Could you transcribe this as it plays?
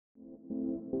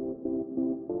Hello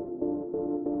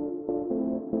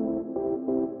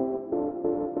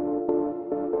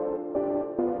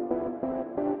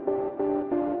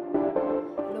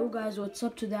guys, what's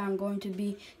up? Today I'm going to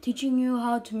be teaching you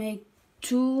how to make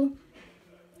two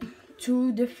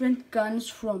different guns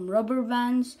from rubber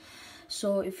bands.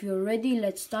 So if you're ready,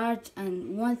 let's start.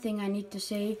 And one thing I need to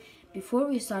say before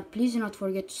we start, please do not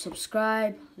forget to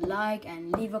subscribe, like,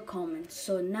 and leave a comment.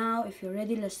 So now if you're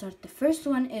ready, let's start. The first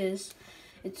one is,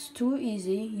 it's too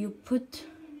easy. You put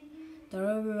the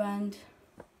rubber band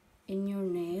in your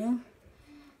nail,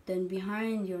 then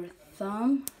behind your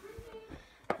thumb,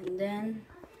 and then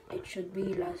it should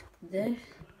be like this,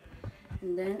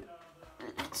 and then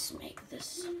let's make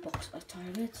this box a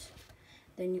target.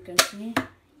 Then you can see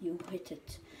you hit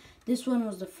it. This one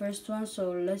was the first one,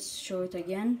 so let's show it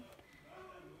again.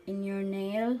 In your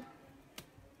nail,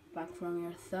 back from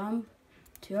your thumb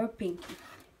to your pinky,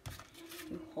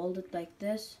 you hold it like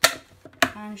this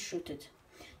and shoot it.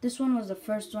 This one was the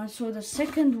first one. So the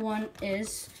second one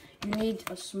is, you need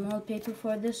a small paper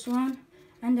for this one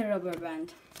and a rubber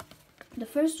band. The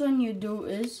first one you do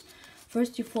is,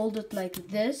 first you fold it like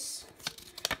this,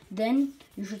 then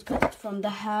you should cut it from the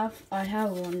half. I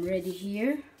have one ready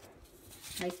here,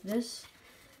 like this.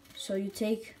 So you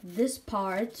take this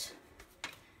part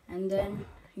and then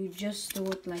you just do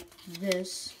it like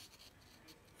this,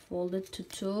 fold it to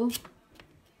two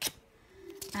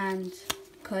and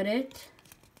cut it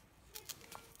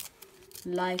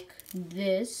like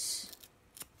this.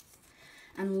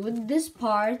 And with this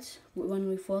part, when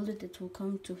we fold it, it will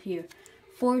come to here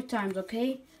 4 times,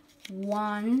 okay?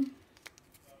 1,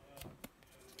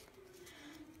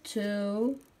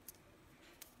 2,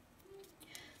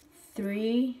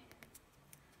 3,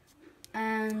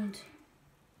 and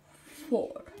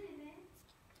 4.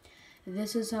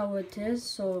 This is how it is.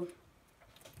 So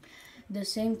the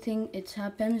same thing, it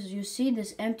happens. You see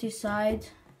this empty side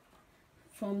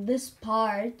from this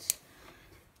part.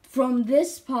 From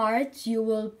this part, you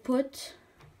will put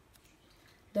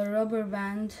the rubber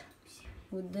band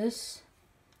with this.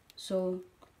 So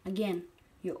again,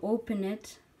 you open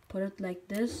it, put it like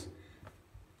this,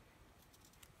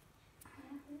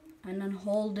 and then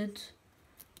hold it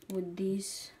with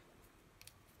these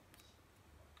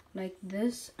like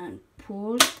this and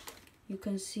pull. You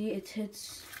can see it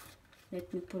hits.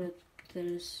 Let me put it,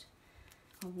 there's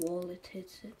a wall, it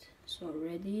hits it. So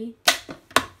ready?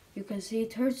 You can see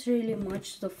it hurts really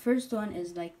much. The first one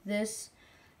is like this.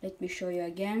 Let me show you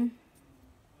again.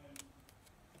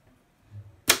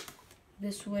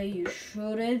 This way you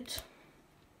shoot it.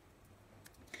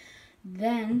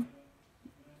 Then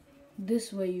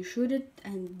this way you shoot it.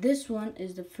 And this one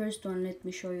is the first one. Let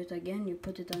me show you it again. You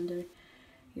put it under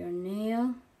your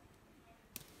nail,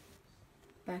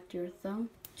 back to your thumb,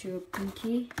 to your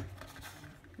pinky.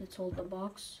 Let's hold the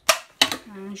box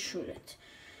and shoot it.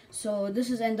 So this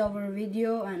is end of our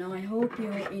video, and I hope you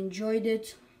enjoyed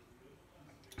it.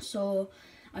 So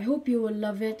I hope you will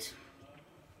love it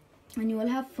and you will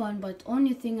have fun. But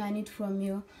only thing I need from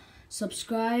you,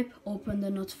 subscribe, open the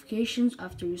notifications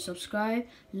after you subscribe,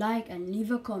 like, and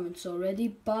leave a comment. So ready?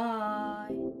 Bye.